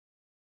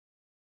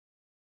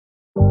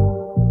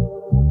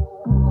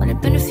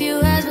Been a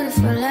few hours, but it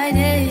felt like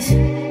days.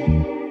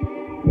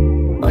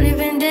 Only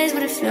been days,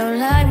 but it felt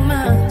like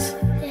months.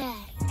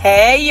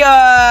 Hey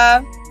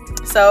y'all.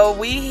 So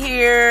we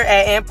here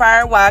at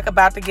Empire Walk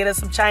about to get us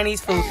some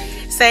Chinese food.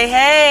 Say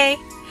hey.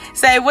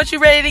 Say what you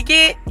ready to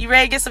get? You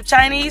ready to get some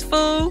Chinese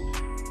food?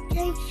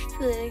 Chinese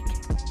food.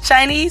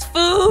 Chinese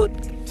food?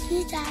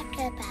 You talk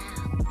about.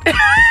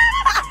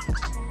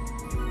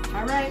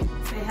 All right.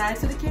 Say hi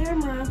to the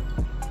camera.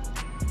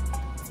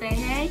 Say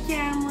hey,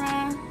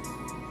 camera.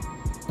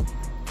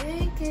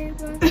 Hey,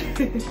 camera.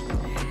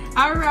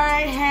 All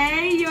right,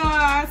 hey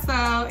y'all.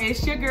 So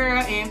it's your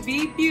girl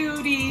MV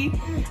Beauty.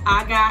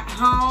 I got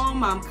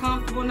home. I'm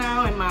comfortable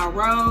now in my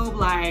robe.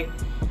 Like,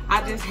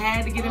 I just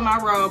had to get in my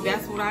robe.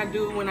 That's what I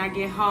do when I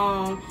get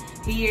home.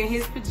 He in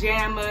his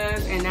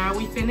pajamas, and now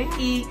we finna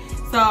eat.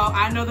 So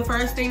I know the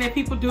first thing that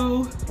people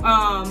do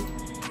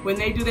when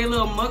they do their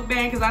little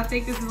mukbang, because I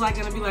think this is like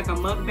gonna be like a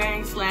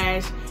mukbang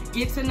slash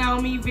get to know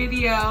me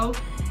video,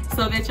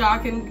 so that y'all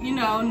can, you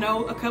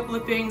know a couple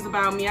of things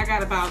about me. I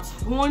got about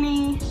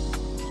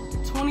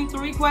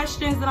 23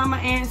 questions that I'm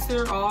gonna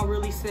answer, all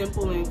really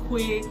simple and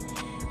quick.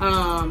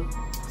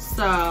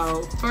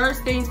 So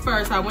first things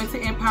first, I went to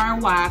Empire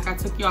Walk. I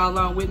took y'all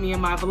along with me in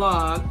my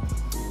vlog.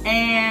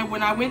 And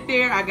when I went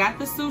there, I got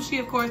the sushi,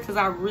 of course, because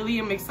I really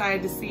am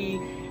excited to see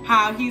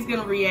how he's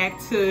gonna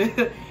react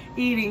to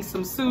eating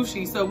some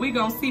sushi. So we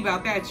gonna see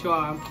about that,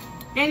 y'all.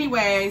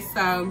 Anyway,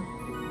 so,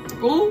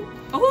 oh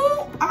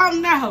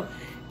no.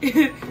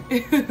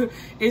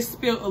 It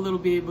spilled a little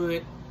bit,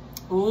 but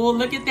oh,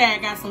 look at that. I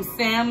got some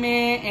salmon,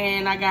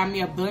 and I got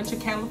me a bunch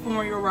of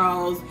California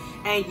rolls.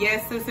 And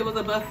yes, since it was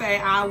a buffet,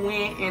 I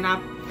went and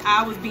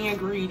I was being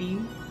greedy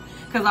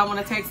because I want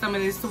to take some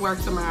of this to work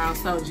tomorrow.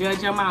 So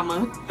judge your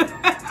mama.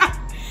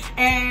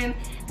 And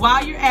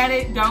while you're at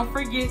it, don't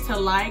forget to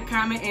like,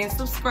 comment, and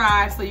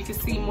subscribe so you can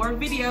see more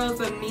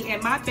videos of me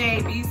and my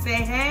baby. Say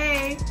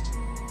hey.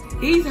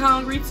 He's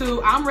hungry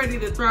too. I'm ready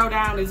to throw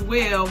down as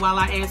well while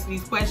I answer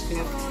these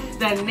questions.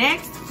 The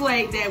next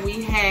plate that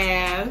we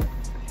have,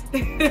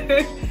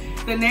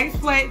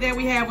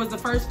 was the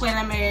first plate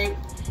I made,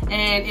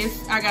 and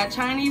I got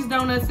Chinese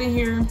donuts in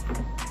here.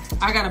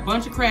 I got a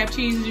bunch of crab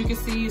cheese, as you can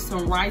see,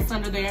 some rice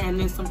under there, and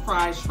then some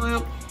fried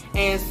shrimp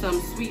and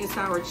some sweet and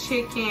sour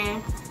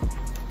chicken.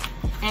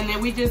 And then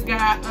we just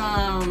got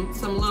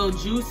some little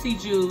juicy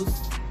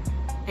juice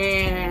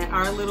and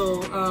our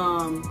little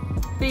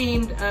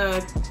themed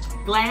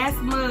glass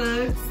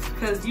mugs,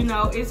 because you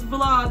know it's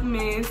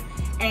Vlogmas,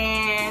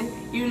 and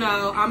you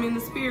know I'm in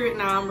the spirit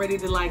now. I'm ready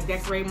to like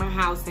decorate my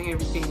house and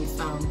everything.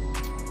 So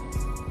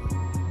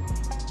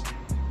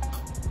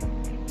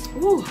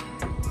ooh,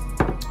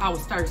 I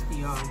was thirsty,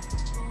 y'all.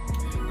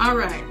 All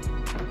right,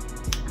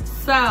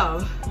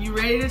 so you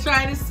ready to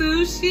try the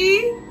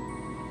sushi?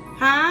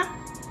 Huh?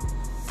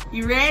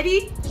 You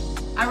ready?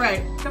 All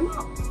right, come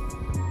on.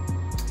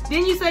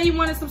 Didn't you say you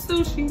wanted some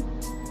sushi?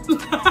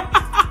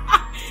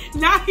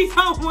 Now he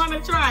don't want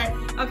to try it.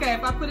 Okay,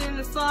 if I put it in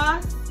the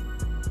sauce,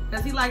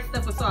 does he like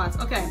stuff with sauce?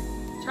 Okay,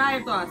 try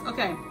it sauce.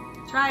 Okay,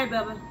 try it,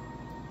 Bubba.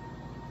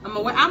 I'm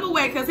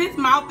away because his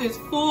mouth is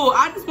full.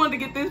 I just wanted to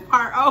get this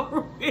part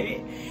over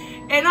with.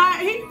 And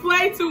he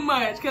played too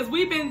much because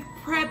we've been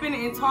prepping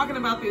and talking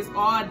about this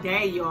all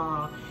day,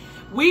 y'all.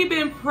 We've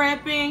been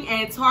prepping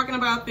and talking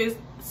about this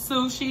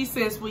sushi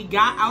since we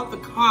got out the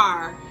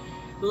car.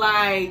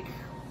 Like,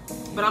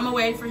 but I'm gonna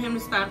wait for him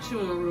to stop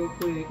chewing real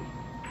quick.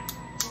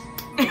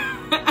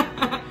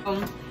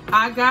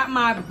 I got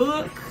my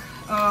book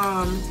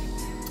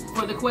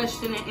for the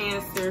question and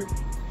answer,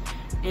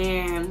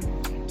 and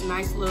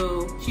nice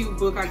little cute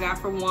book I got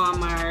from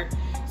Walmart.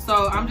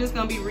 So I'm just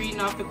gonna be reading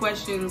off the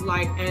questions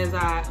like as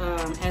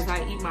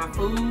I eat my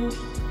food.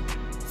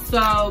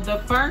 So the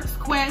first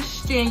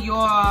question,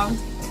 y'all,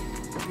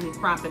 let me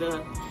prop it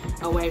up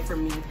away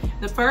from me.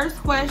 The first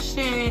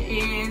question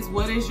is,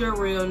 what is your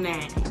real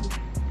name?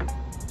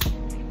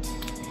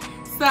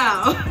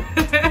 So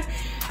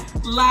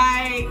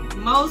like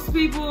most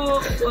people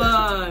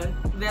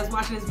that's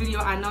watching this video,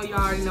 I know y'all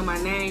already know my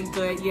name,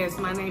 but yes,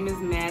 my name is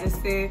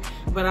Madison,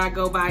 but I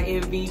go by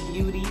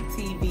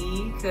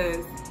mvbeautytv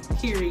because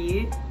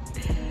period.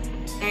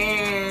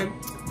 And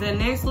the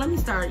next, let me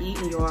start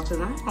eating, y'all,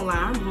 because I ain't gonna lie,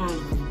 I'm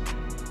hungry.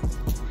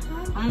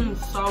 I'm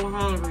so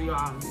hungry,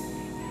 y'all.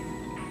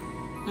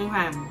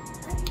 Okay,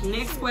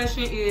 next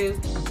question is,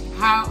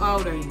 how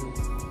old are you?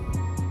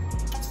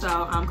 So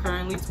I'm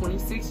currently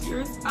 26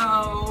 years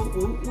old.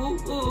 Ooh, ooh,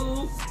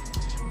 ooh.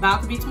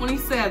 About to be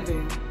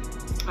 27.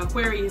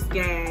 Aquarius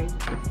gang.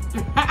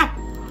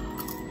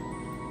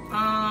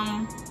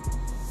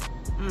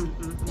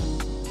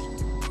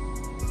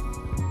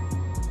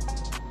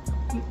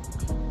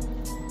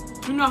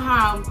 You know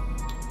how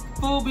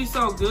food be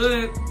so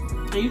good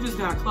and you just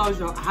gotta close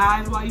your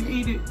eyes while you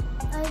eat it?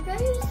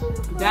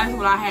 That's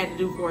what I had to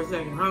do for a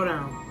second. Hold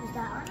on.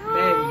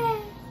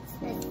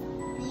 Baby.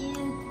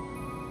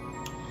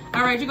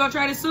 All right, you gonna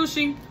try the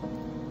sushi?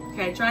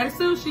 Okay, try the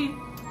sushi.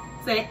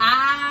 Say,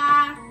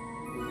 ah.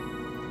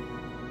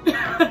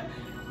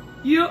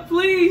 You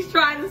please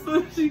try the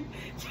sushi.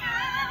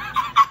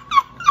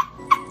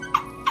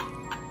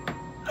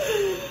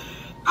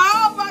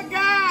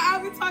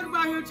 can talk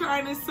about him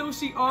trying this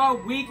sushi all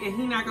week and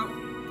he not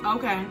gonna,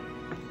 okay.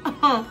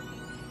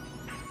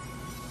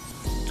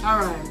 All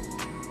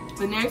right,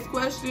 the next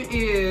question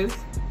is,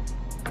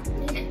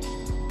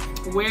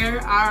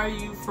 where are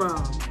you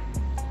from?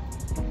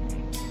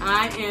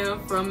 I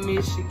am from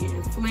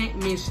Michigan, Flint,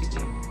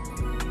 Michigan.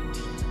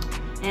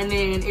 And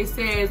then it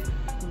says,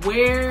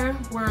 where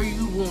were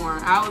you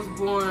born? I was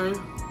born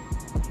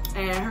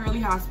at Hurley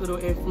Hospital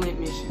in Flint,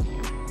 Michigan.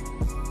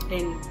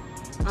 And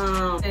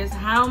says,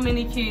 how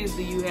many kids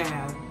do you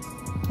have?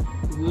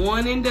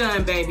 One and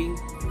done, baby.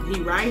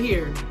 He right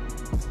here.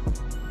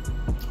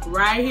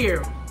 Right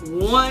here.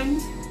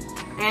 One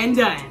and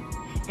done.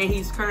 And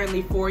he's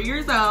currently 4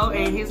 years old,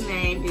 and his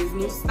name is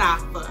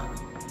Mustafa.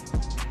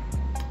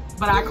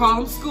 But I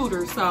call him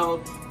Scooter,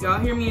 so y'all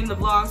hear me in the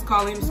vlogs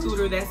call him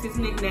Scooter. That's his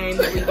nickname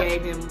that we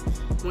gave him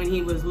when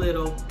he was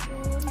little,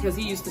 because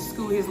he used to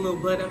scoot his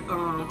little butt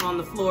on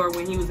the floor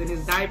when he was in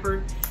his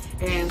diaper.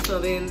 And so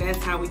then that's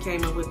how we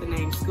came up with the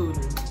name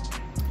Scooter.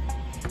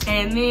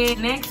 And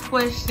then next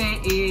question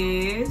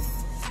is,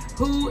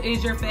 who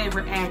is your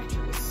favorite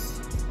actress?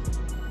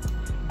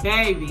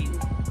 Baby,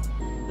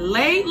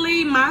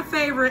 lately my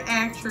favorite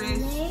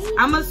actress,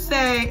 I'm gonna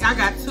say I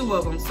got two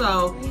of them.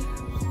 So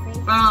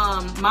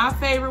my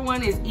favorite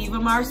one is Eva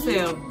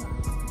Marcel.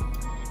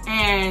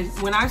 And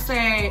when I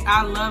say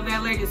I love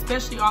that lady,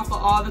 especially off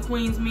of All the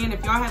Queen's Men,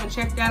 if y'all haven't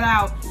checked that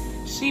out,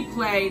 she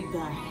played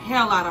the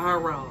hell out of her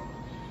role.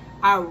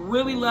 I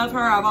really love her.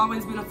 I've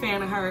always been a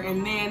fan of her.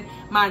 And then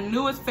my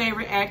newest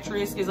favorite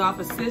actress is off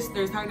of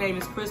Sisters. Her name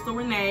is Crystal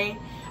Renee,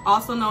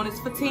 also known as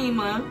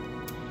Fatima.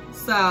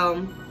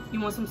 So, you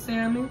want some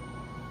salmon?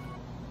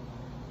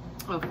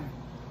 Okay.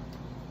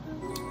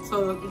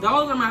 So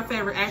those are my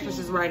favorite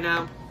actresses right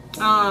now.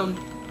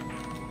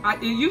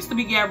 It used to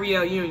be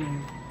Gabrielle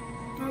Union,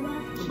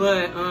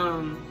 but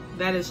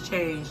that has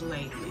changed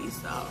lately.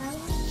 So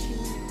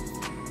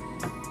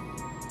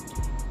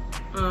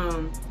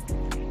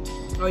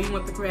oh, you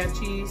want the crab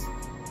cheese?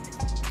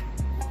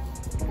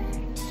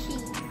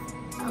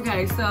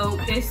 Okay, so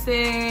it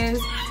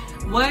says,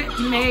 what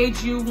made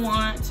you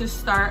want to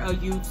start a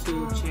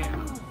YouTube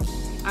channel?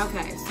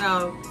 Okay,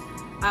 so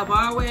I've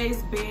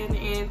always been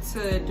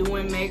into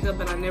doing makeup,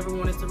 but I never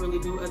wanted to really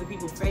do other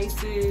people's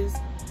faces.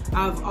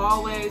 I've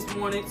always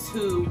wanted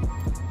to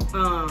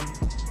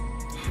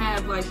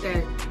have like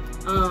that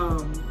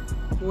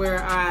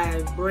where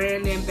I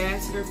brand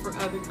ambassador for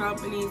other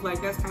companies.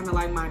 Like that's kind of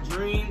like my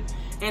dream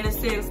in a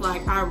sense.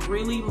 Like I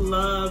really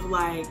love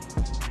like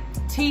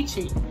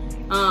teaching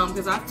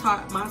because I've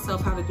taught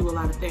myself how to do a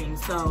lot of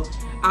things. So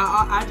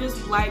I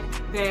just like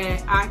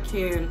that I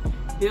can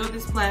build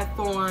this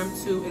platform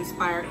to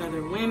inspire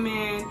other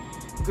women,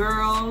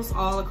 girls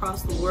all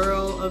across the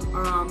world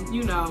of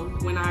you know,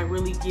 when I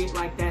really get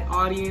like that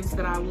audience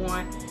that I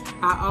want.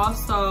 I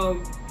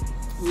also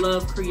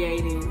love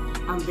creating.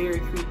 I'm very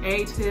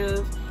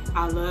creative.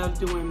 I love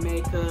doing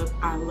makeup.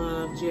 I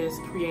love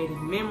just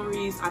creating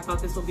memories. I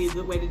thought this would be a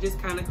good way to just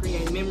kind of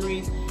create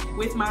memories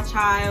with my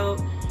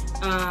child.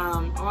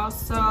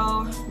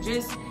 Also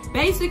just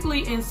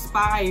basically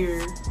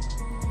inspire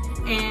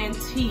and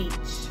teach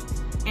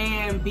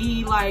and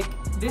be like,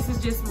 this is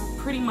just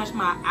pretty much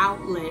my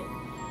outlet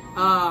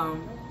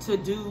to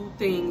do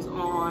things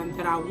on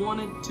that I want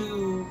to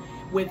do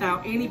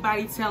without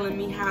anybody telling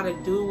me how to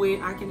do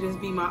it. I can just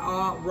be my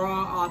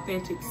raw,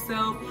 authentic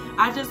self.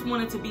 I just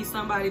wanted to be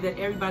somebody that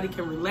everybody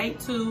can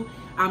relate to.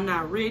 I'm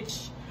not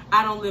rich.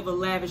 I don't live a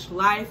lavish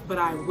life, but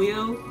I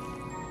will.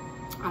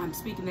 I'm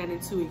speaking that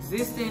into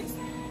existence.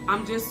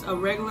 I'm just a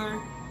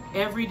regular,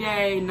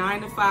 everyday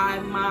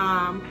 9-to-5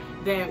 mom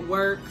that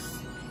works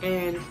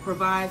and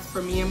provides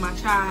for me and my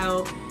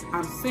child.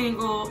 I'm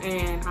single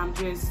and I'm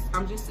just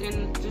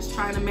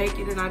trying to make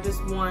it, and I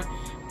just want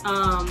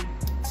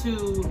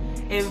to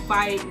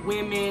invite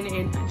women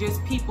and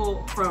just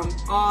people from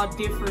all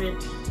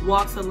different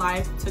walks of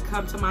life to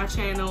come to my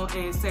channel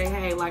and say,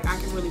 hey, like I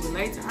can really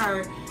relate to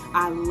her.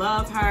 I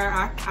love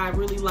her. I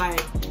really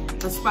like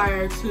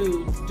aspire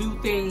to do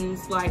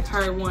things like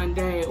her one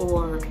day,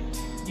 or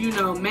you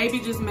know, maybe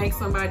just make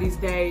somebody's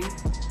day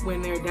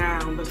when they're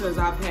down, because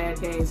I've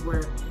had days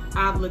where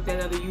I've looked at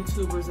other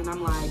YouTubers and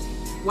I'm like,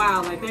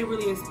 wow, like they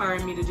really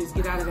inspired me to just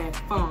get out of that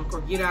funk,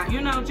 or get out,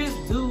 you know, just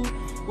do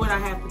what I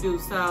have to do.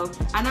 So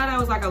I know that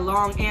was like a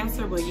long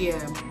answer, but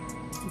yeah,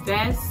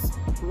 that's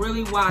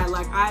really why.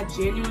 Like I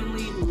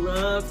genuinely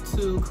love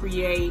to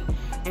create,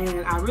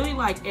 and I really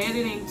like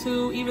editing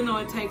too, even though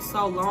it takes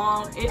so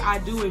long. I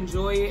do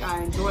enjoy it.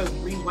 I enjoy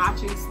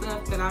rewatching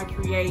stuff that I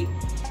create,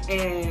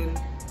 and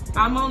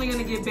I'm only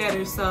gonna get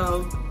better.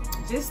 So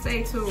just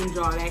stay tuned,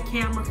 y'all. That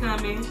camera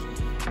coming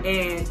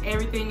and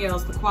everything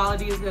else, the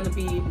quality is gonna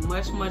be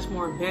much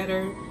more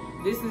better.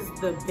 This is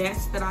the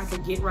best that I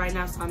could get right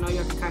now, so I know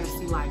y'all can kind of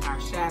see like our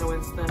shadow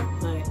and stuff,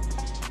 but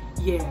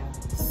yeah.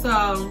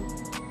 So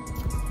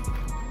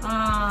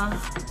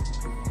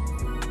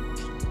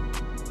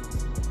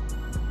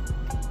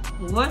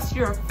what's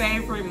your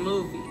favorite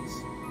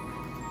movies?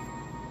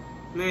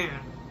 Man,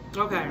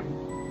 okay.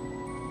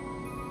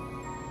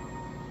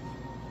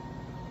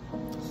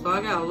 So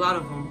I got a lot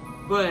of them,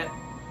 but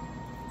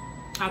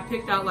I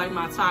picked out like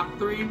my top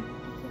 3.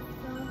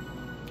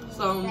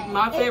 So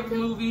my favorite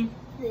movie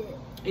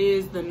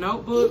is The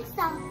Notebook.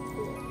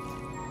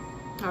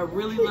 I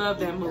really love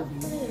that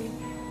movie.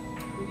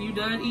 You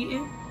done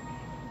eating?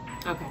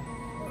 Okay.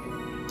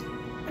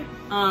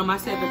 I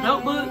said The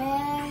Notebook,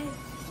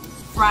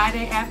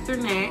 Friday After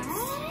Next,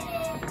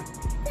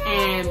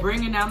 and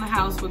Bringing Down the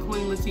House with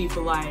Queen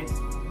Latifah. Like,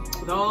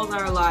 those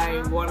are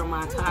like one of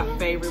my top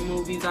favorite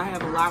movies. I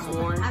have a lot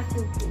more,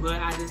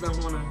 but I just don't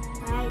want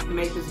to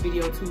make this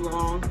video too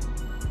long.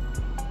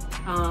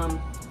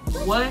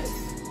 What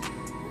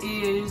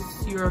is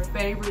your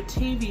favorite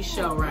TV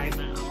show right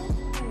now?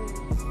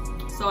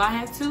 So I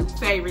have 2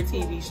 favorite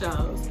TV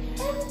shows.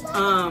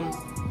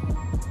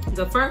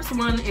 The first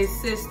one is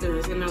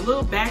Sisters, and a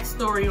little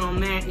backstory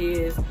on that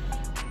is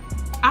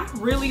I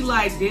really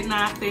did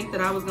not think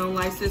that I was gonna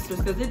like Sisters,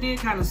 because it did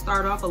kind of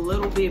start off a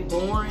little bit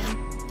boring,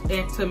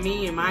 to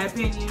me, in my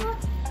opinion.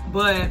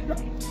 But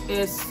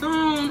as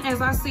soon as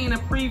I seen a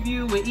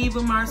preview with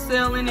Eva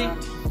Marcel in it,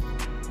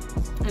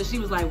 and she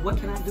was like, "What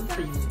can I do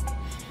for you?"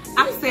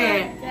 I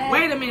said,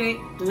 "Wait a minute,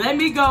 let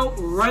me go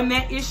run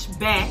that ish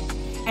back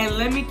and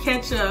let me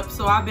catch up."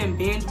 So I've been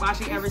binge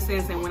watching ever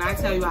since, and when I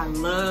tell you I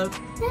love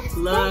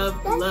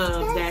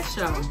that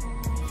show.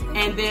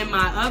 And then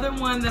my other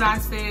one that I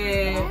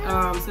said,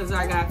 since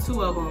I got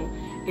 2 of them,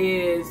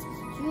 is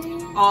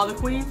All the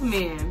Queen's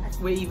Men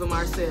with Eva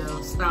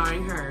Marcel,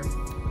 starring her.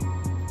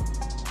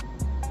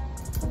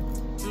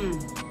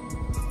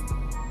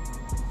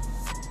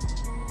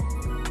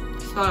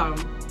 So,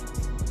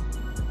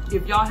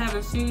 if y'all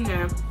haven't seen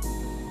that,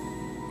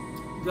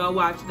 go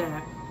watch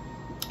that.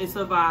 It's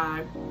a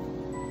vibe.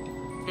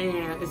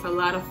 And it's a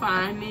lot of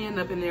fine men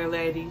up in there,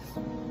 ladies.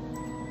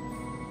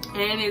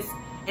 And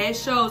it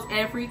shows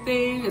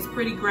everything. It's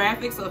pretty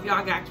graphic, so if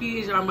y'all got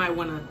kids, y'all might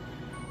wanna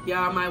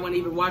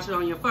even watch it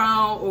on your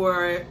phone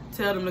or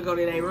tell them to go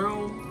to their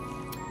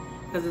room,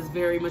 because it's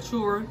very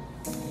mature.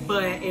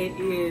 But it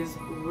is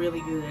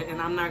really good,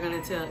 and I'm not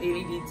gonna tell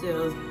any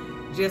details.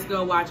 Just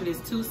go watch it.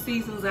 It's 2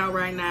 seasons out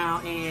right now,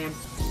 and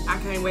I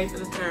can't wait for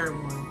the 3rd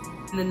one.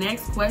 And the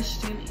next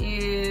question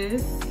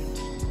is,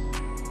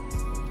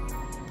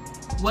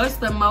 what's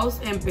the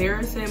most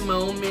embarrassing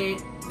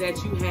moment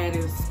that you had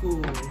in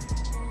school?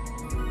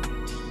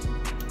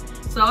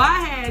 So I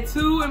had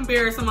 2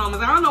 embarrassing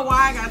moments. I don't know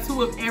why I got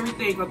 2 of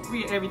everything, or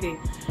 3 of everything.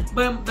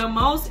 But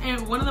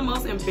one of the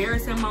most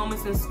embarrassing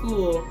moments in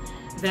school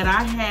that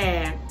I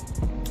had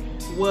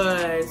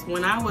was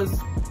when I was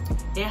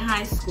in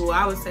high school.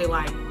 I would say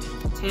like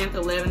 10th,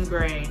 11th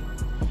grade.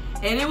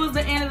 And it was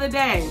the end of the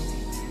day.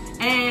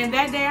 And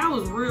that day I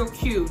was real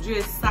cute,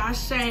 just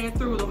sashaying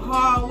through the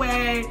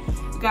hallway.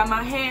 Got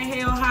my head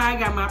held high,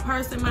 got my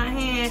purse in my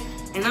hand,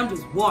 and I'm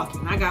just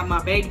walking. I got my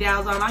baby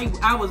dolls on.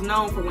 I was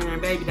known for wearing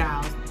baby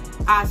dolls.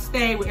 I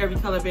stayed with every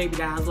color baby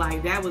dolls.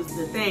 Like, that was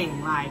the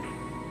thing. Like,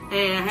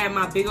 and I had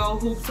my big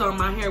old hoops on.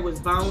 My hair was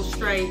bone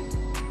straight.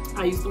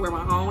 I used to wear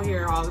my own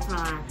hair all the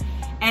time.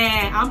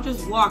 And I'm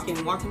just walking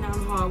down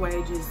the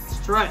hallway, just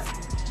strutting.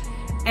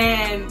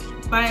 And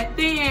back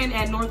then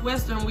at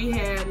Northwestern, we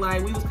had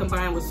we was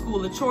combined with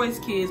School of Choice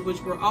kids,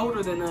 which were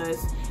older than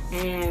us,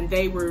 and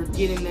they were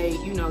getting a,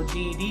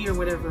 GED or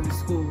whatever in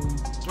school.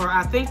 Or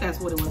I think that's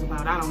what it was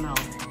about. I don't know.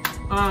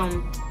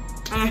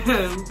 And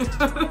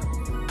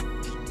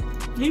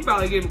he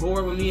probably getting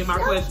bored with me and my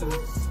questions.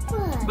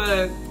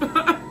 But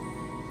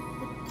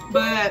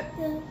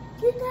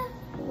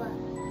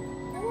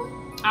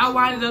I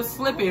winded up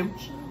slipping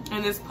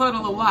in this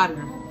puddle of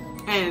water.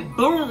 And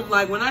boom,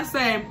 like when I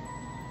say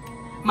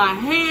my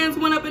hands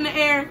went up in the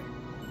air,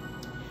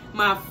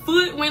 my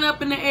foot went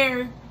up in the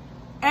air,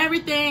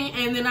 everything,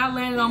 and then I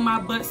landed on my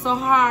butt so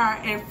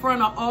hard in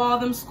front of all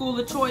them School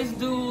of Choice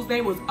dudes.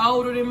 They was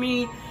older than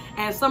me,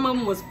 and some of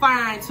them was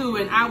fine too,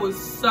 and I was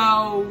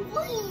so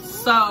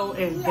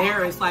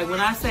embarrassed. Like when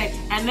I say,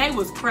 and they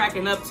was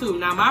cracking up too.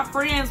 Now my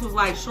friends was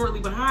like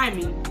shortly behind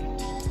me,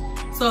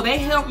 so they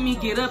helped me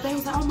get up. They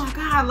was like, "Oh my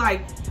God,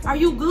 like, are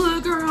you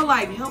good, girl?"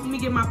 Like helping me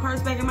get my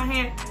purse back in my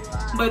hand.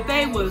 But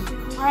they was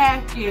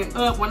cracking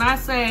up. When I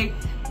say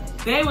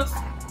they was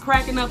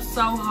cracking up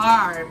so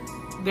hard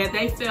that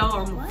they fell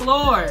on the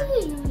floor.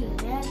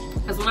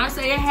 Because when I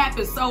say it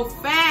happened so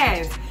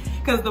fast,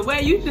 because the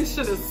way you just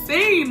should have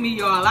seen me,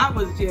 y'all, I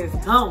was just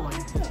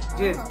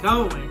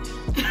going.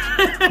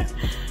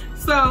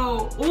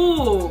 So,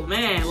 ooh,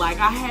 man, like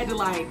I had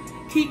to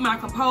keep my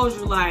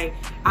composure. Like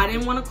I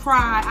didn't want to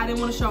cry. I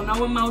didn't want to show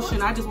no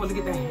emotion. I just wanted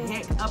to get the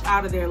heck up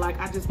out of there. Like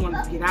I just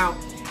wanted to get out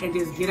and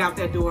just get out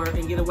that door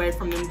and get away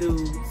from them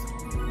dudes.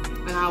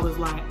 And I was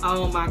like,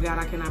 oh my God,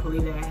 I cannot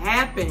believe that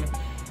happened.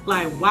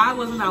 Like, why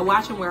wasn't I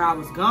watching where I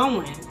was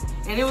going?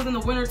 And it was in the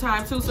winter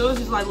time too, so it was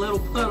just like little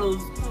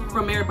puddles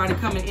from everybody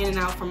coming in and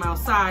out from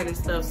outside and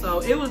stuff.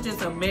 So it was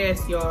just a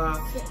mess, y'all,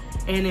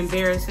 and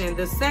embarrassing.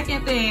 The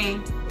second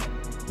thing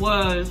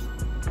was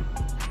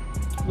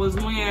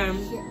when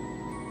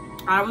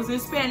I was in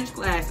Spanish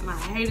class, and I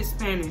hated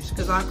Spanish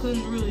because I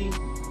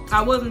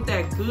wasn't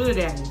that good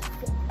at it.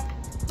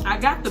 I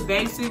got the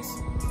basics,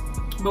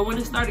 But when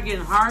it started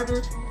getting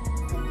harder,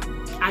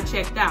 I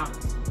checked out.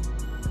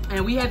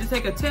 And we had to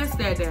take a test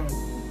that day.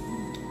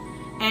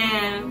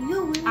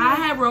 And I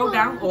had wrote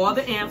down all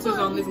the answers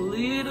on this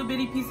little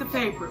bitty piece of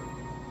paper.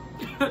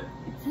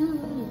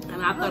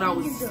 And I thought I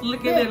was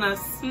slicker than a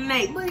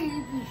snake.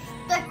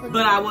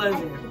 But I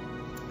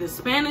wasn't. The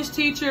Spanish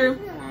teacher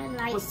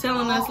was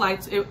telling us,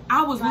 like,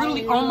 I was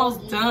literally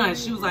almost done.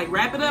 She was like,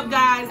 wrap it up,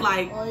 guys,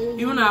 like,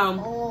 you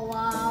know.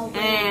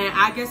 And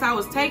I guess I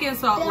was taking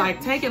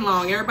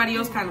long. Everybody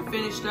else kind of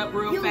finished up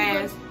real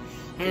fast.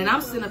 And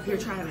I'm sitting up here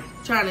trying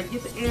to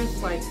get the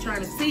answers, like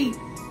trying to see.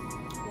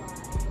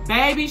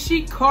 Baby,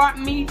 she caught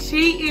me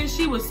cheating.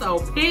 She was so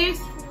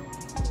pissed.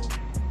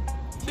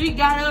 She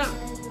got up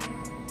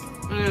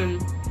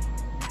and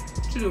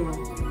what you doing?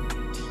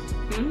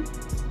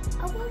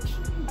 I want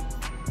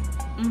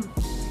cheese.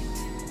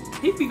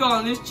 He be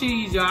calling this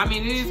cheese, y'all. I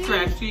mean, it is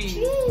cracked cheese.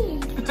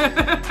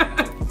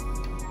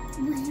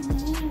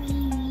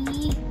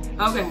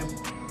 Okay.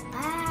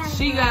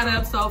 She got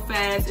up so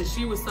fast and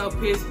she was so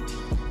pissed.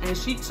 And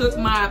she took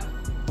my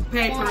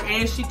paper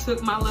and she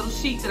took my little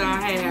sheet that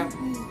I have.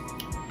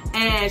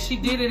 And she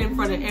did it in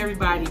front of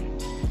everybody.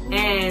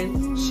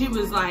 And she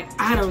was like,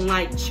 I don't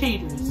like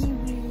cheaters.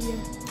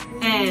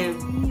 And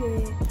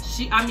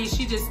she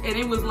just, and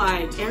it was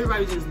like,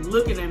 everybody was just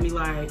looking at me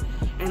like,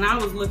 and I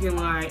was looking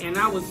like, and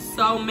I was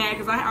so mad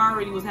because I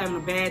already was having a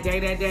bad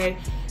day that day.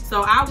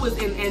 So I was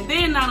in, and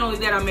then not only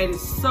that, I made it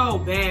so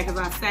bad because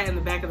I sat in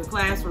the back of the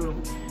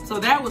classroom. So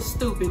that was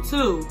stupid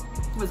too.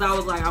 Because I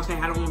was like, okay,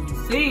 I don't want to be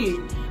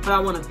seen, but I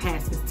want to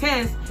pass this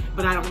test,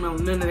 but I don't know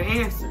none of the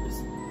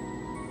answers.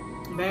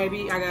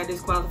 Baby, I got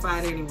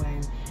disqualified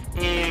anyway.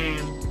 And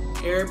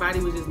everybody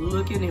was just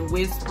looking and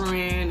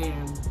whispering,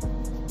 and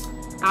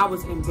I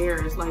was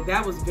embarrassed. Like,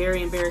 that was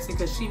very embarrassing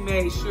because she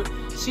made sure,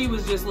 she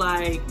was just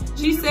like,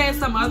 she said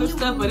some other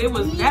stuff, but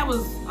that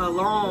was a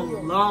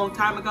long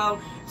time ago.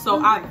 So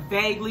I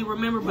vaguely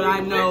remember, but I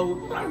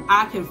know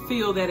I can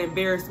feel that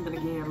embarrassment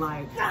again.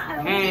 Like,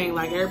 dang,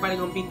 like everybody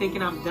gonna be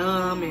thinking I'm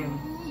dumb and,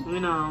 you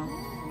know.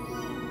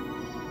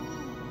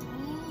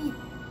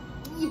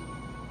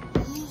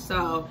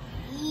 So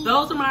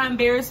those are my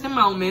embarrassing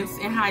moments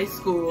in high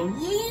school.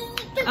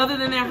 Other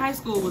than that, high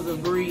school was a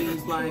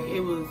breeze. Like,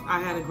 I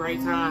had a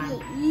great time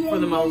for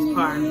the most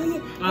part.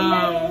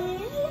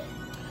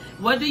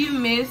 What do you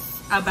miss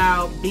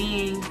about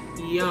being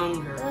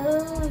younger?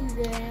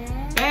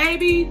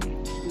 Baby,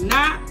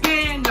 not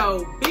paying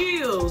no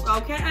bills,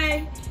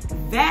 okay?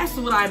 That's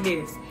what I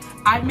miss.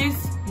 I miss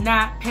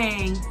not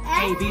paying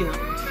a bill.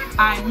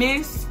 I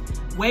miss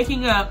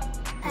waking up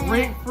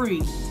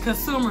rent-free,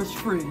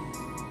 consumers-free,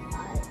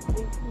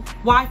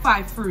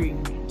 Wi-Fi free,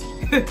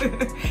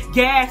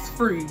 gas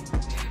free,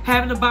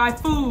 having to buy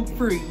food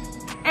free.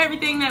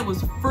 Everything that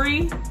was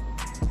free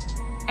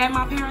at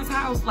my parents'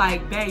 house,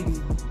 like,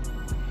 baby,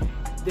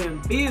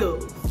 them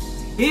bills.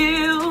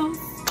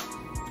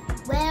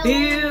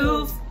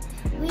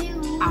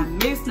 I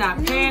miss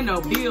not paying no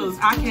bills.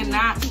 I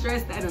cannot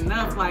stress that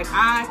enough. Like,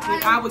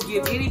 I would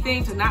give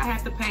anything to not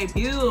have to pay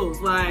bills.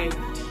 Like,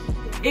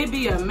 it'd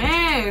be a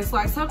mess.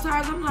 Like,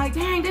 sometimes I'm like,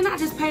 dang, didn't I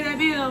just pay that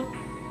bill?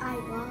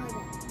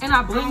 And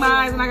I blink my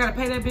eyes and I gotta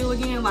pay that bill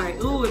again. Like,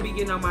 ooh, it be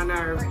getting on my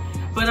nerves.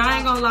 But I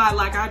ain't gonna lie,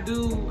 like, I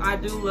do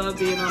love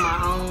being on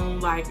my own.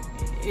 Like,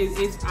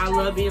 I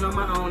love being on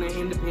my own and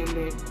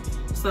independent.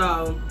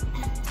 So,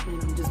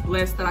 and I'm just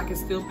blessed that I can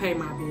still pay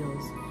my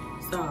bills.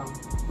 So,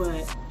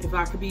 but if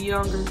I could be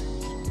younger,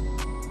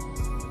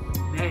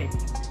 baby.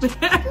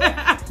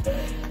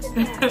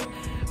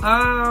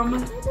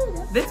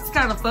 This is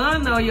kind of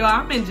fun though, y'all.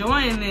 I'm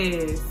enjoying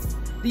this.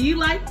 Do you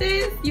like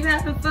this? You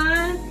having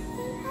fun?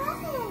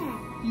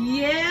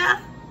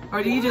 Yeah?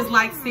 Or do you just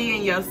like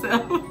seeing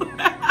yourself?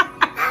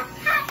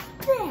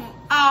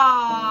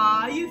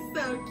 Aw, you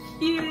so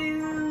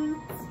cute.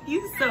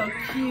 You so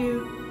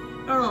cute.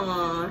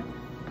 Aw.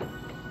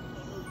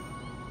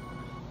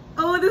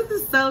 Oh, this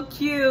is so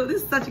cute.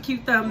 This is such a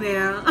cute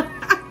thumbnail.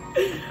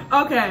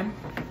 Okay.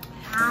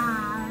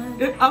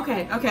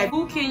 Okay.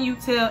 Who can you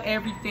tell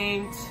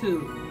everything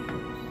to?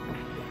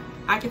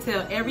 I can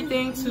tell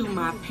everything to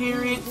my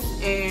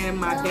parents and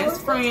my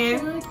best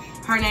friend.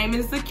 Her name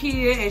is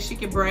Zakia, and she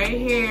can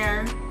braid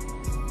hair.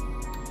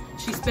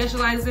 She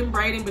specializes in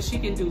braiding, but she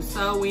can do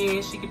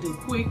sew-in. She can do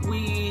quick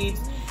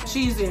weaves.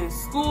 She's in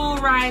school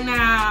right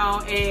now,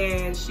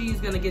 and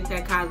she's gonna get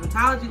that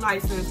cosmetology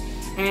license,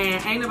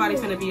 and ain't nobody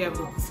finna be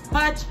able to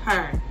touch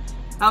her.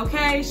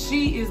 Okay,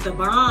 she is the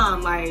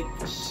bomb. Like,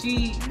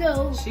 she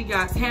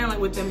got talent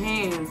with them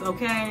hands,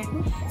 okay?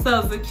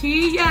 So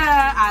Zakia,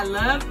 I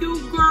love you,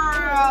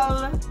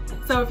 girl.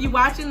 So if you're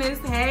watching this,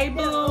 hey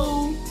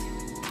boo.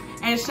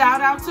 And shout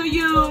out to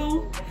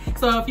you.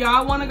 So if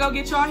y'all want to go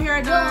get your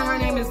hair done, her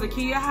name is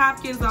Zakia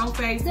Hopkins on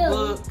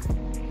Facebook.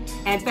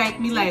 And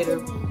thank me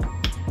later.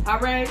 All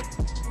right.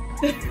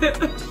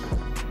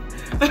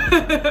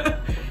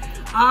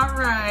 All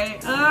right.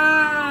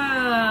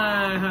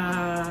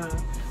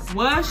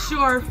 What's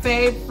your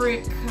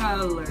favorite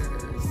colors?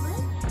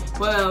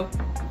 Well,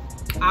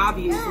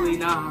 Obviously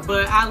not.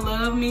 But I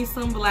love me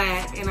some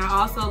black, and I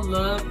also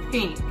love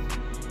pink.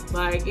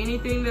 Like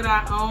anything that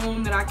I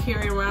own, that I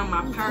carry around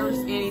my purse,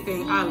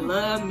 anything, I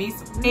love me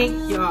some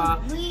pink,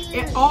 y'all.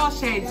 And all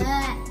shades of,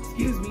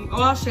 excuse me,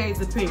 all shades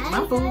of pink.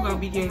 My food gonna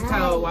be getting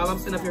cold while I'm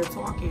sitting up here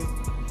talking.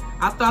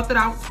 I thought that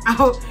I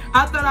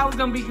thought I was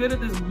gonna be good at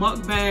this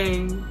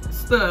mukbang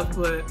stuff,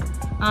 but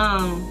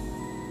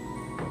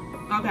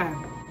okay.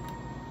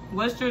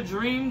 What's your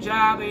dream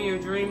job and your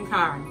dream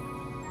car?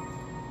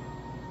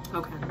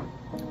 Okay.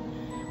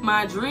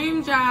 My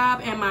dream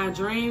job and my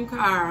dream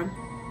car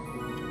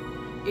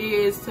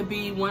is to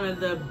be one of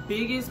the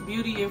biggest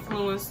beauty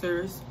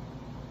influencers,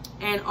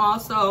 and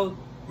also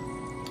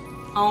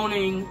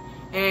owning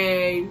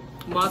a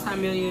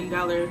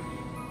multi-million-dollar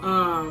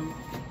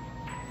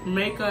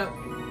makeup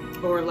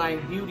or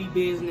like beauty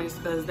business,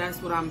 because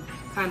that's what I'm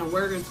kind of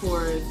working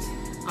towards.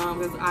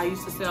 Because I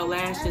used to sell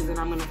lashes, and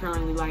I'm gonna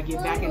currently like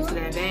get back into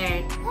that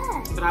bag,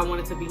 but I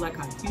want it to be like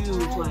a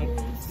huge, like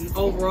an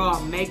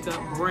overall makeup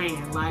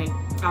brand. Like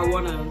I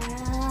want to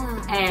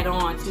add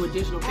on to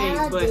additional things,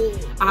 but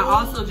I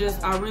also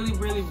just, I really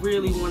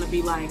want to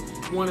be like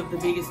one of the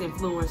biggest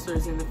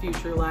influencers in the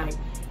future, like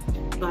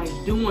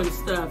doing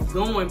stuff,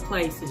 going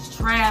places,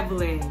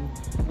 traveling,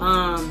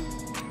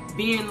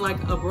 being like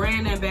a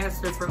brand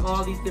ambassador for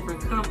all these different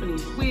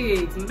companies,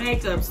 wigs,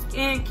 makeup,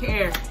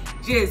 skincare,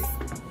 just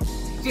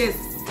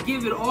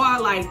give it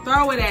all, like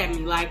throw it at me,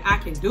 like I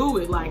can do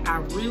it. Like I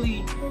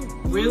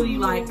really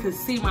like could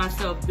see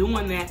myself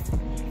doing that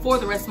for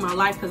the rest of my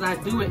life, because I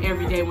do it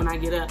every day when I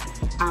get up.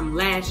 I'm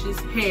lashes,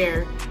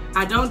 hair.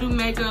 I don't do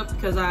makeup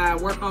because I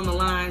work on the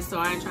line, so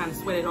I ain't trying to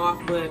sweat it off,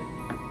 but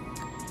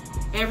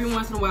every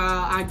once in a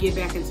while I get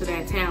back into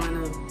that talent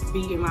of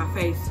beating my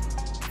face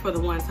for the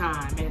one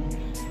time, and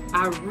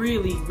I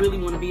really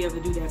want to be able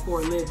to do that for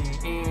a living,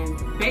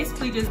 and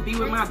basically just be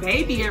with my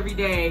baby every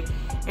day.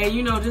 And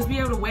you know, just be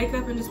able to wake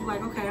up and just be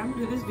like, okay, I'm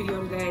gonna do this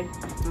video today,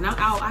 and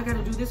I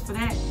gotta do this for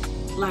that.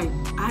 Like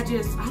I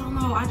don't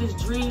know, I just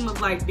dream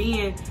of like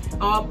being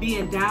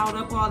dialed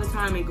up all the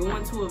time and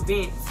going to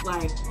events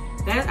like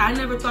that. I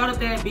never thought of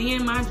that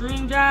being my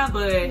dream job,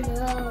 but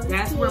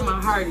that's where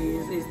my heart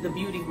is the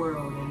beauty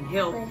world and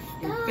health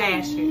and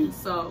fashion.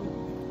 So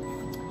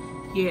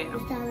yeah,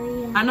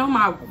 I know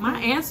my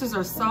answers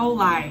are so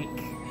like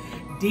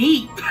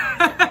deep.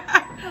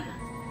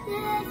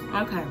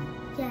 Okay.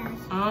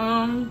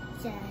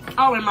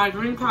 Oh, and my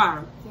dream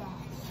car.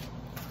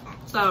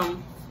 So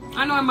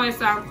I know it might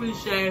sound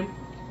cliche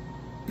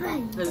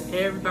because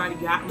everybody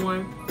got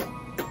one,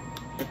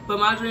 but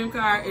my dream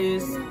car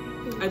is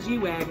a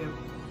G-Wagon,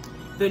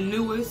 the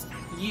newest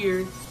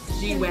year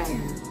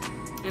G-Wagon,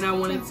 and I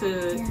wanted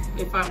to,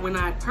 when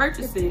I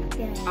purchase it,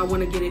 I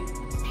want to get it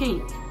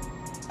pink,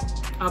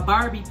 a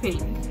Barbie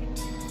pink,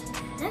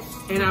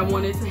 and I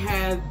wanted to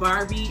have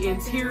Barbie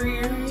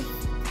interior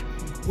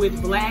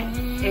with black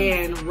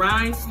and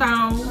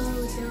rhinestones.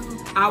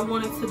 I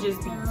wanted to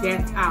just be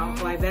decked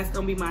out. Like that's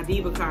gonna be my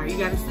diva car. You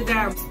gotta sit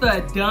down. It's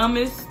the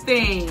dumbest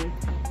thing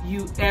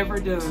you ever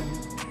done.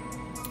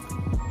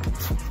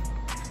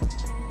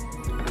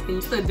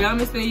 It's the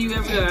dumbest thing you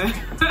ever done.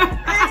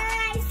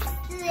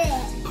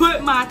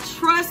 Put my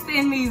trust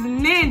in these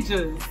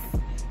ninjas.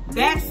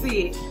 That's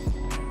it.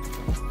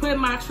 Put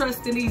my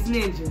trust in these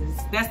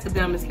ninjas. That's the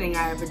dumbest thing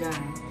I ever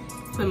done.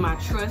 Put my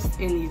trust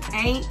in these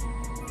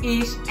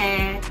ain't-ish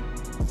ass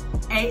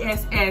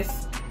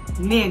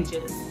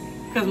ninjas.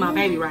 Cause my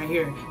baby right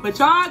here. But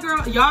y'all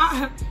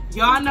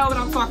know what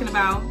I'm talking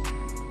about.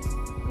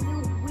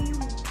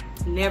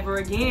 Never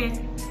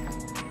again.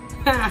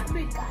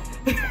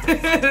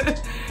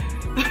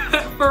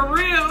 For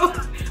real.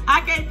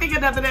 I can't think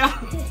of nothing else.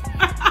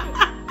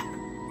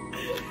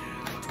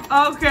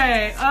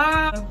 Okay.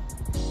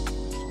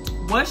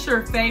 What's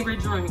your favorite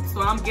drink? So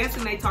I'm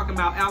guessing they talking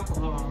about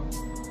alcohol.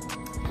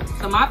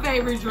 So my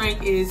favorite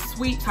drink is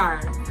Sweet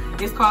Tart.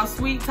 It's called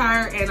Sweet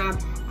Tart, and I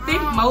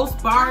think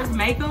most bars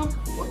make them,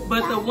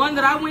 but the one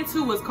that I went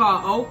to was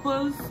called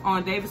Opa's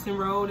on Davison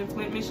Road in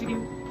Flint,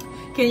 Michigan.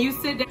 Can you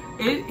sit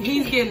down?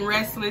 He's getting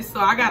restless, so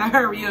I gotta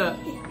hurry up.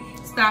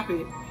 Stop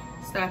it,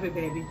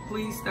 baby.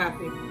 Please stop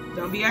it.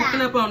 Don't be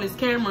acting up on this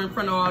camera in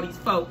front of all these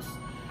folks.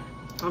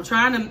 I'm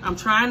trying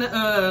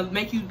to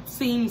make you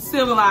seem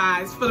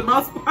civilized for the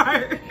most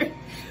part.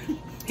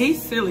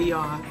 He's silly,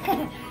 y'all.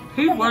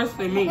 He's worse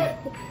than me.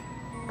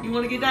 You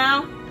want to get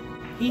down?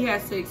 He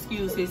has to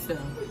excuse himself.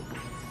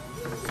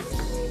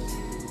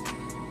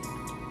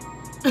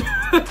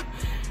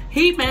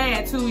 He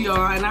mad too,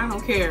 y'all, and I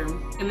don't care.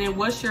 And then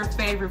what's your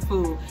favorite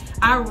food?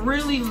 I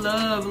really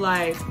love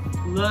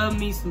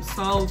me some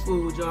soul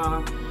food,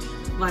 y'all.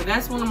 Like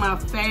that's one of my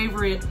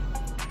favorite.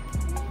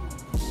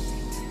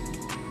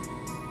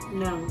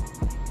 No,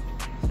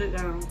 sit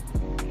down.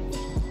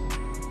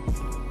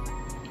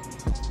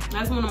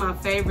 That's one of my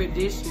favorite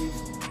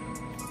dishes.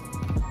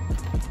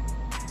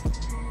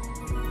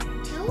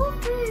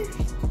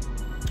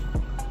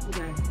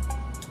 Okay.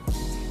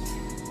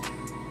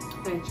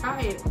 Then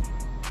try it.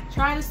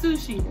 Try the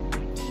sushi.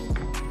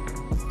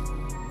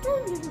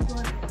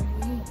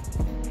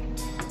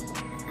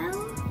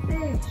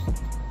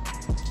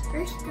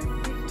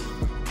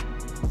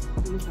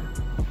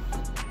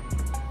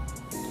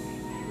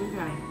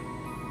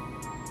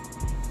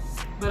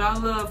 But I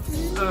love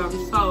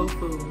soul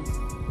food.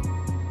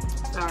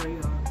 Sorry,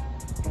 y'all.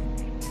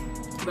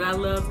 But I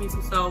love me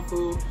some soul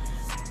food.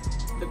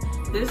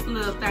 This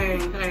little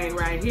thing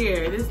right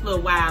here, this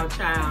little wild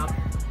child.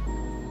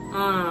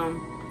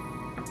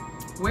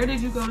 Where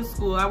did you go to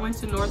school? I went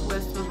to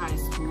Northwestern High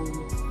School.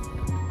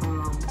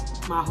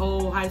 My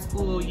whole high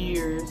school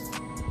years.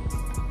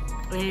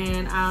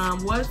 And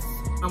what's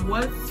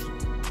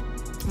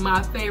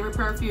my favorite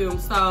perfume?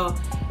 So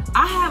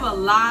I have a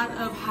lot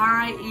of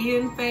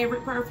high-end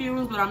favorite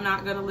perfumes, but I'm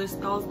not gonna list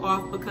those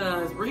off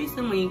because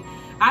recently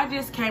I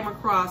just came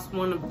across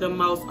one of the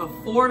most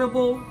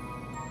affordable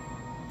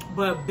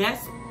but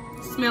best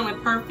smelling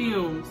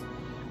perfumes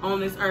on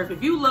this earth.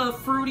 If you love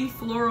fruity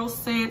floral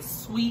scents,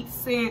 sweet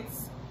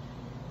scents,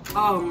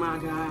 oh my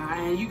God,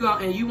 and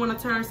you want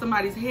to turn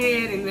somebody's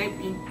head and they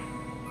be,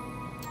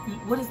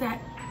 what is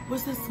that?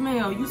 What's the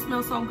smell? You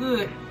smell so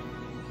good.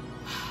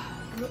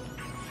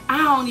 I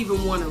don't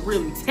even want to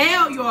really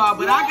tell y'all,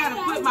 but I gotta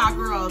put my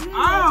girls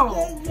on.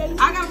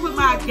 I gotta put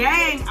my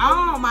gang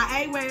on, my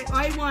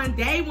A1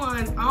 day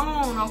ones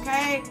on,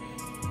 okay?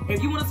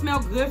 If you want to smell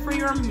good for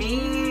your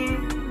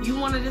man, you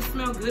want to just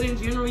smell good in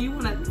general, you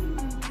want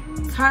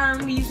to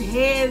turn these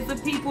heads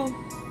of people,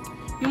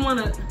 you want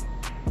to,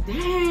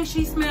 dang,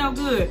 she smell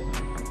good.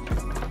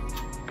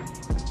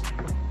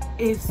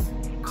 It's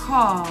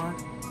called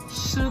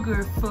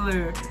Sugar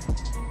Flirt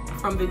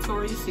from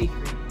Victoria's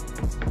Secret.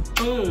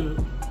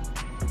 Boom.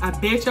 I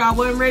bet y'all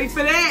wasn't ready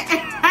for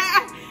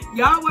that.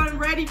 Y'all wasn't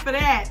ready for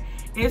that.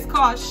 It's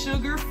called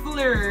Sugar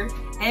Flirt,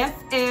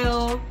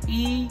 F-L-E-U-R.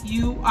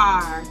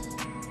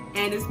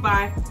 And it's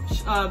by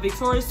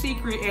Victoria's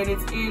Secret, and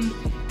it's in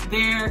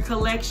their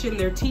collection,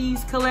 their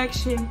Tease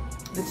collection,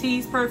 the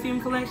Tease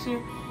perfume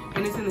collection.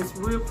 And it's in this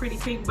real pretty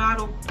pink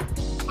bottle.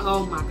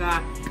 Oh my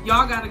God.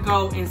 Y'all gotta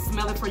go and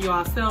smell it for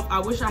yourself. I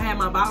wish I had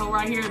my bottle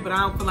right here, but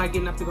I don't feel like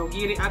getting up to go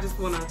get it. I just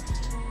wanna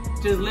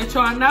just let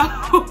y'all know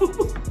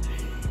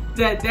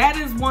that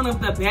is one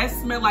of the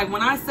best smell. Like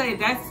when I say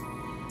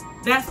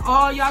that's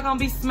all y'all gonna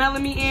be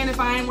smelling me in if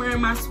I ain't wearing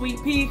my sweet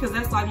pea, because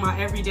that's like my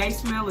everyday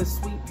smell is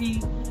sweet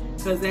pea.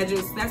 Because that's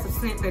a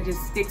scent that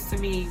just sticks to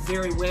me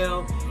very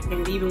well.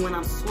 And even when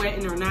I'm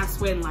sweating or not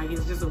sweating, like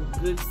it's just a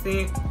good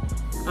scent.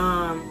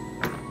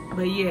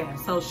 But yeah,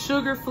 so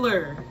Sugar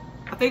Flirt.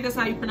 I think that's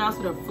how you pronounce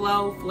it, or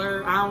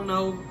flirt. I don't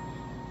know.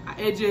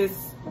 It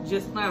just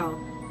now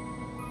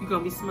you're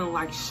gonna be smelling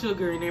like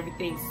sugar and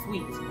everything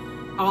sweet,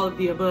 all of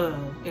the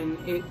above. And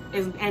it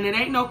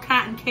ain't no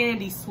cotton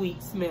candy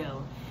sweet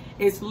smell.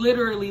 It's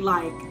literally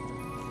like,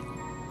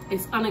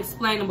 it's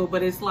unexplainable,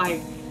 but it's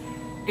like,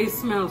 it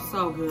smells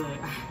so good.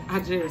 I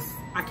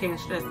can't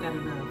stress that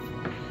enough.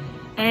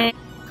 And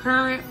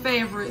current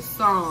favorite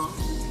song.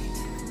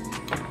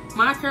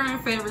 My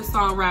current favorite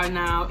song right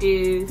now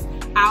is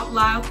Out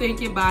Loud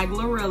Thinking by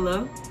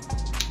Glorilla.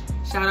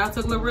 Shout out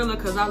to Glorilla,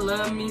 because I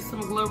love me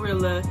some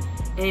Glorilla.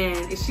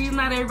 And she's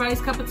not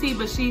everybody's cup of tea,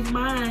 but she's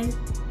mine.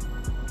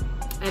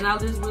 And I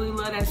just really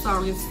love that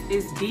song.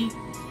 It's deep.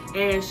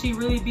 And she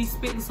really be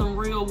spitting some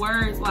real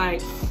words.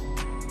 Like,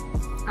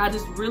 that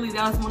was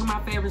one of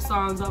my favorite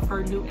songs off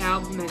her new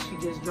album that she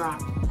just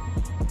dropped,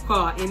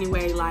 called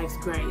Anyway Life's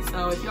Great.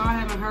 So if y'all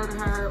haven't heard of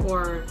her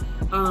or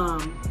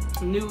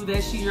knew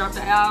that she dropped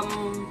the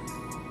album,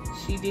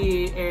 she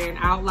did. And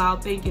Out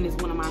Loud Thinking is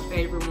one of my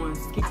favorite ones.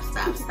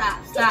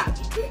 Stop.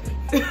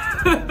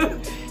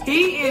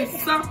 He is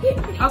so,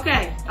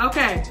 okay.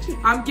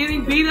 I'm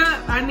getting beat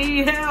up. I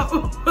need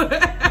help.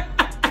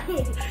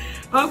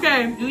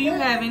 Okay, do you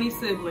have any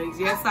siblings?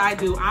 Yes, I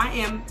do. I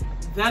am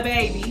the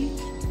baby.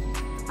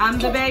 I'm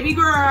the baby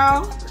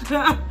girl.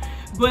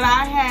 But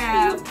I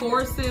have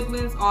 4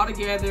 siblings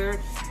altogether.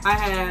 I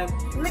have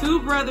 2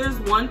 brothers.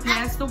 One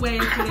passed away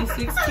in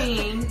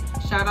 2016.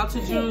 Shout out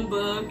to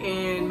Junebug,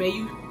 and may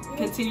you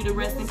continue to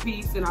rest in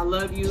peace, and I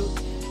love you.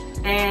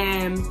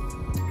 And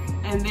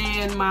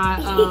then my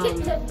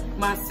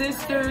my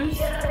sisters,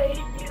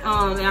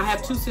 and I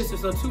have 2 sisters,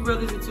 so 2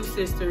 brothers and 2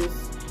 sisters,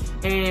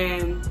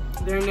 and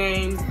their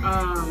names,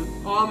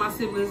 all my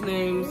siblings'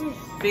 names: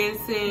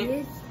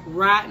 Vincent,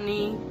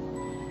 Rodney,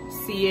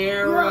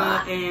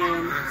 Sierra,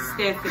 and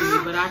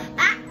Stephanie. But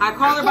I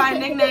call her by a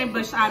nickname,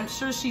 but I'm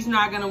sure she's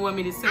not gonna want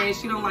me to say it.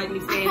 She don't like me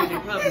saying it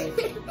in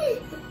public.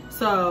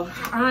 So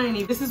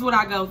this is what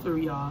I go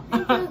through, y'all.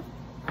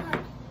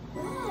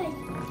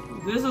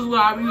 This is what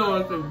I be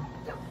going through.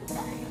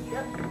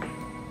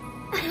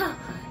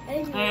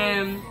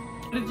 And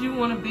what did you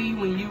want to be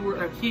when you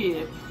were a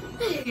kid?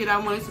 I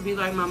wanted to be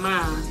like my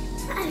mom,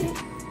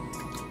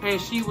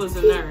 and she was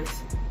a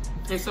nurse,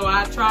 and so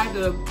I tried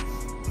to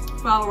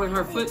follow in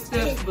her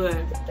footsteps, but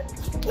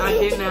I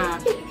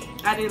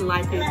didn't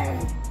like it.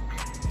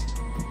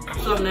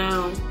 So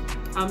now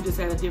I'm just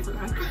at a different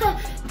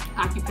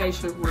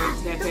occupation where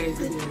that pays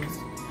the bills.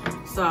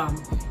 So,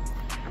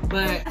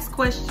 but this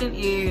question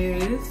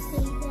is,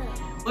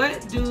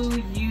 what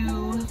do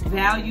you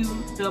value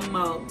the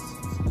most?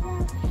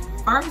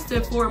 First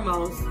and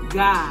foremost,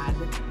 God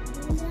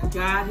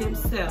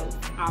himself.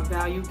 I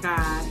value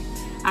God.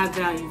 I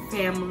value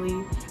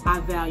family. I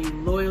value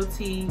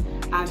loyalty.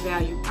 I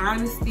value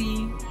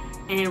honesty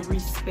and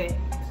respect.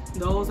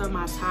 Those are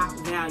my top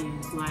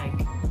values, like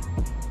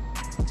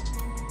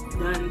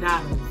 $9.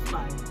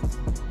 Like,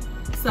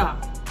 so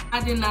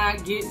I did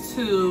not get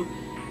to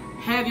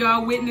have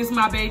y'all witness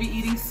my baby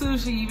eating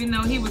sushi, even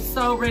though he was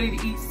so ready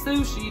to eat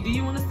sushi. Do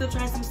you want to still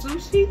try some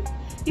sushi?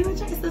 You want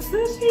to try some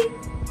sushi?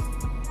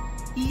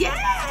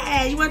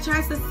 Yeah, you want to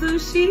try some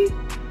sushi?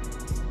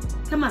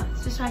 Come on,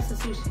 let's just try some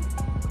sushi.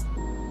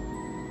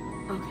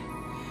 Okay.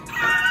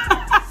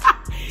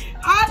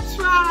 I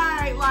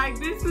tried. Like,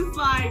 this is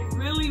like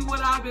really what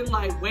I've been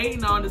like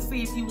waiting on to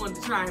see if he wanted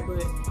to try,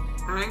 but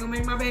I ain't gonna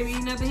make my baby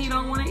eat nothing he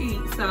don't want to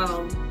eat.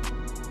 So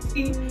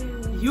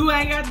you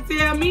ain't got to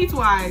tell me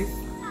twice.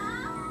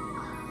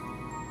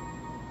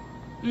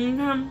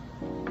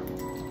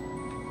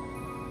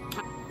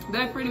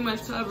 That pretty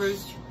much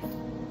covers,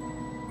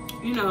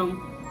 you know,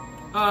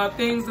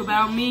 things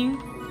about me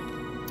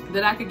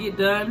that I could get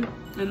done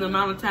in the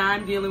amount of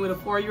time dealing with a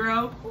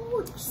 4-year-old.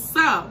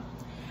 So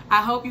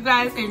I hope you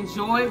guys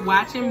enjoyed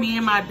watching me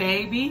and my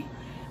baby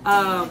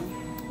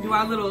do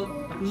our little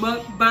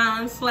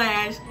mukbang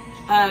slash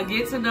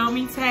get to know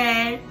me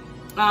tag.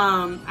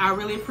 I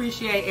really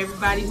appreciate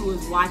everybody who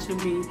is watching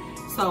me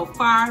so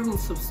far, who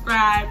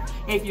subscribed.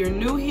 If you're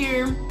new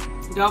here,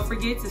 don't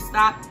forget to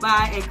stop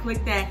by and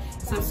click that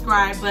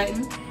subscribe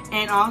button,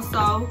 and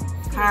also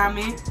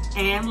comment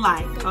and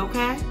like,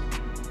 okay?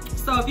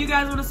 So if you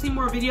guys want to see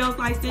more videos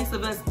like this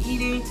of us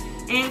eating,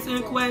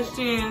 answering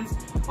questions,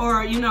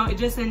 or you know,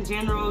 just in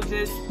general,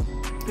 just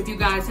if you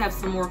guys have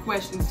some more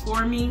questions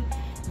for me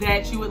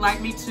that you would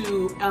like me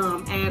to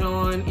add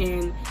on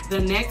in the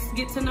next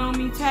Get to Know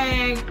Me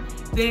tag,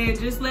 then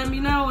just let me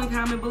know and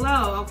comment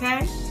below,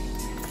 okay?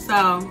 So,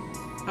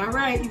 all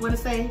right, you want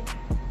to say,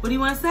 what do you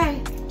want to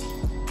say?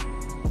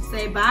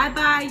 Say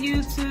bye-bye,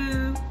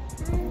 YouTube.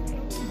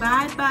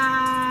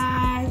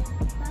 Bye-bye.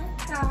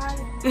 Bye.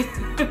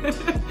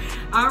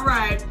 All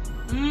right.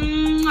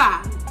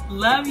 Mwah.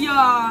 Love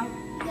y'all.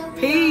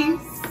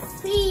 Peace.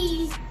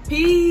 Peace.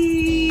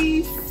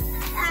 Peace.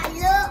 I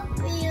love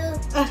you.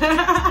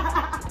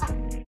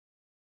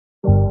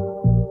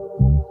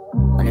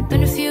 Only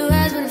been a few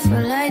hours, but it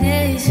felt like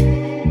days.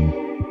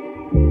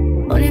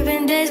 Only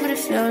been days, but it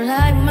felt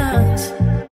like months.